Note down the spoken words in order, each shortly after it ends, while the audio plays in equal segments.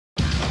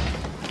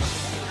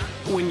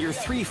When you're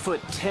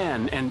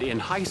 3'10" and in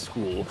high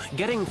school,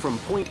 getting from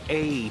point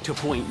A to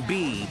point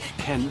B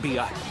can be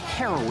a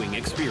harrowing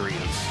experience.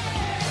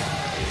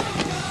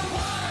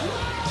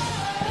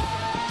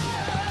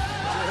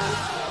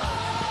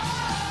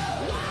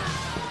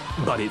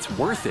 But it's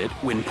worth it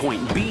when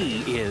point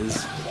B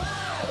is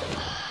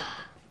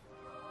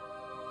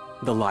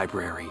the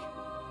library,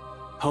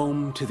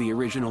 home to the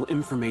original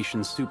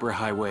information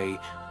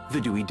superhighway, the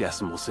Dewey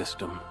Decimal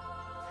System.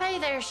 Hey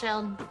there,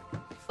 Sheldon.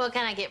 What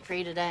can I get for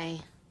you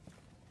today?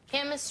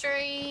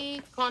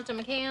 Chemistry, quantum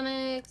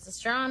mechanics,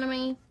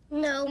 astronomy?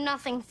 No,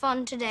 nothing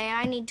fun today.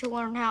 I need to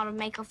learn how to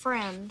make a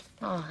friend.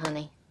 Oh,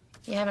 honey.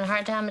 You having a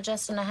hard time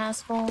adjusting to high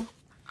school?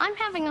 I'm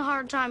having a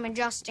hard time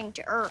adjusting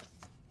to Earth.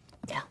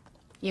 Yeah,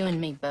 you and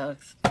me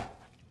both.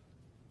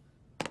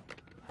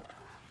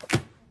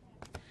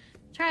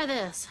 Try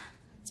this.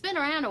 It's been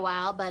around a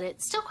while, but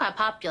it's still quite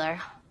popular.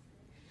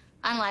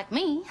 Unlike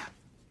me,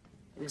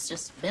 who's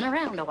just been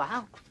around a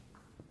while.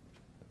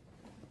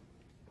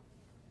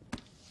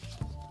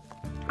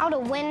 How to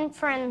win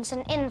friends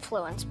and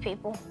influence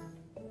people.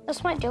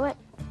 This might do it.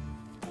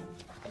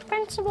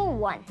 Principle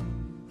 1.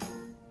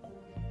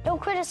 Don't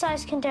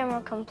criticize, condemn,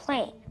 or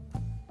complain.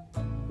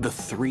 The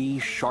 3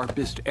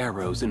 sharpest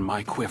arrows in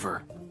my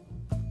quiver.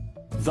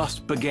 Thus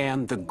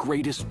began the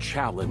greatest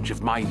challenge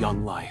of my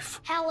young life.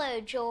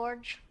 Hello,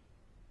 George.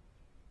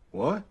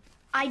 What?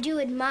 I do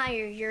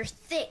admire your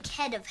thick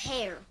head of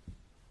hair,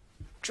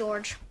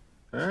 George.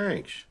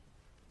 Thanks.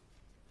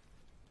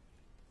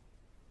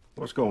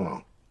 What's going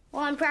on?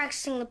 Well, I'm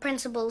practicing the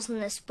principles in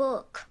this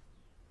book.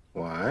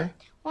 Why?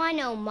 Well, I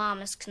know Mom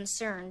is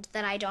concerned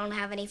that I don't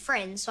have any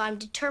friends, so I'm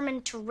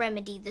determined to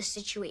remedy the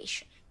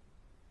situation.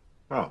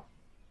 Oh,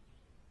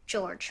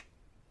 George.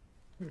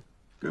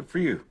 good for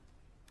you.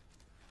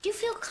 Do you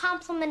feel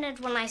complimented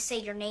when I say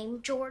your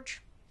name,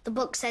 George? The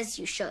book says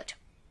you should,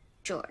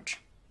 George.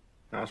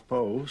 I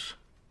suppose.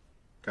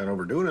 Kind of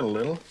overdoing it a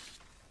little.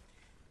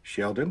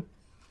 Sheldon?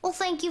 Well,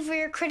 thank you for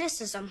your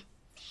criticism.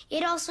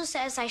 It also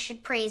says I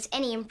should praise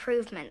any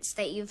improvements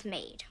that you've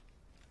made.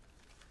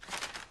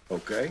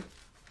 Okay.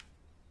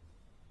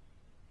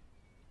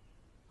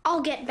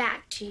 I'll get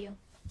back to you.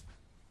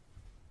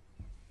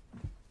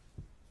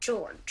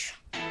 George.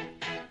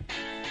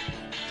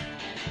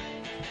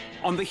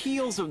 On the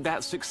heels of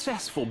that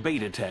successful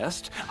beta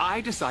test,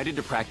 I decided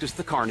to practice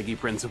the Carnegie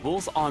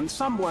principles on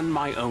someone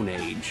my own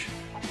age.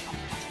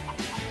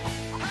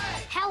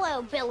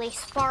 Hello, Billy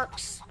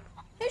Sparks.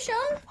 Hey,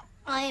 Sean.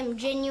 I am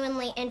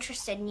genuinely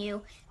interested in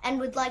you and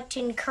would like to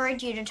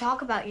encourage you to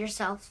talk about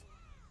yourself,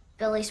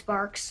 Billy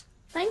Sparks.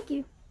 Thank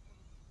you.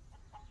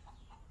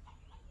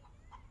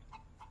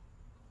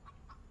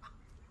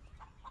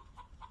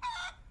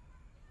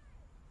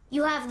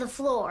 You have the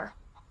floor.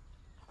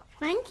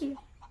 Thank you.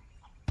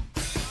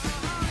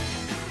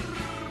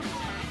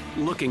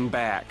 Looking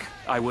back,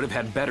 I would have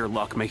had better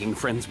luck making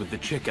friends with the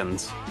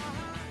chickens.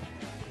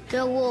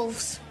 Go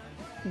Wolves.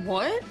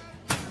 What?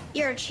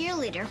 You're a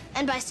cheerleader,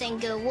 and by saying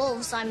go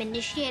Wolves, I'm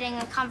initiating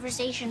a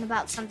conversation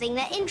about something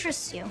that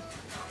interests you.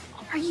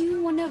 Are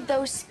you one of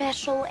those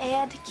special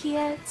ed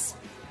kids?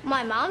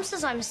 My mom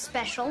says I'm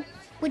special.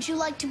 Would you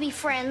like to be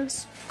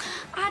friends?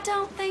 I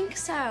don't think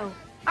so.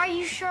 Are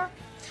you sure?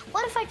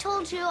 What if I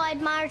told you I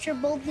admired your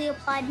boldly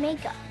applied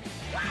makeup?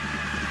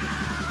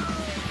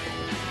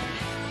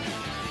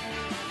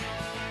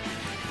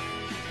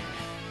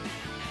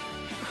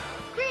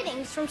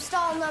 Greetings from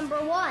stall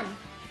number 1.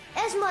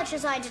 As much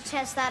as I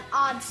detest that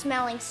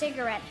odd-smelling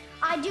cigarette,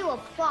 I do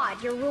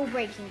applaud your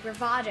rule-breaking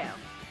bravado.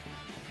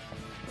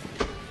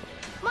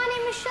 My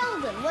name is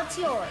Sheldon. What's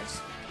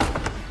yours?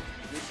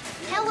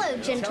 Hello,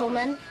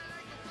 gentlemen.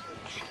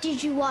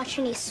 Did you watch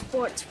any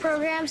sports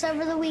programs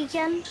over the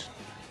weekend?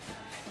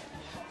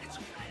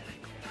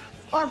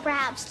 Or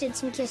perhaps did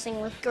some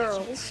kissing with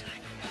girls?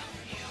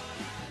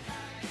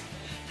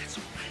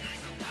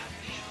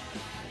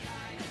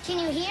 Can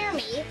you hear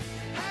me?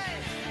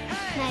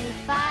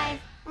 95,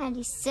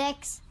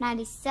 96,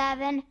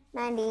 97,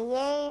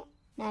 98,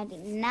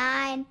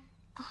 99,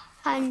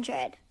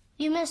 100.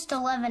 You missed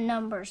 11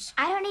 numbers.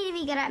 I don't need to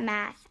be good at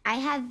math. I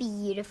have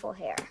beautiful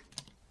hair.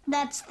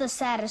 That's the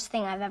saddest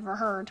thing I've ever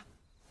heard.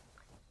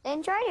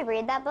 Didn't you already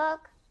read that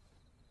book?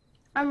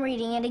 I'm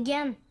reading it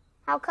again.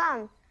 How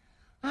come?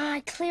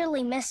 I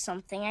clearly missed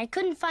something. I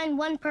couldn't find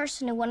one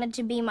person who wanted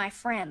to be my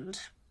friend.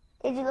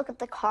 Did you look at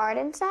the card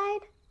inside?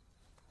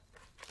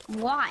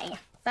 Why?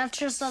 That's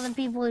just other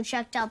people who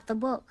checked out the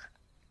book.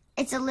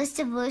 It's a list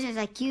of losers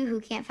like you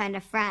who can't find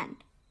a friend.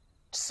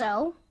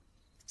 So?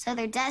 So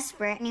they're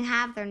desperate and you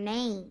have their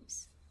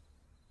names.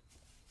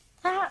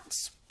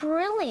 That's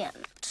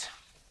brilliant.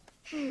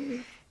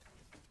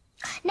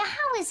 Now,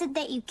 how is it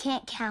that you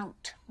can't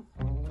count?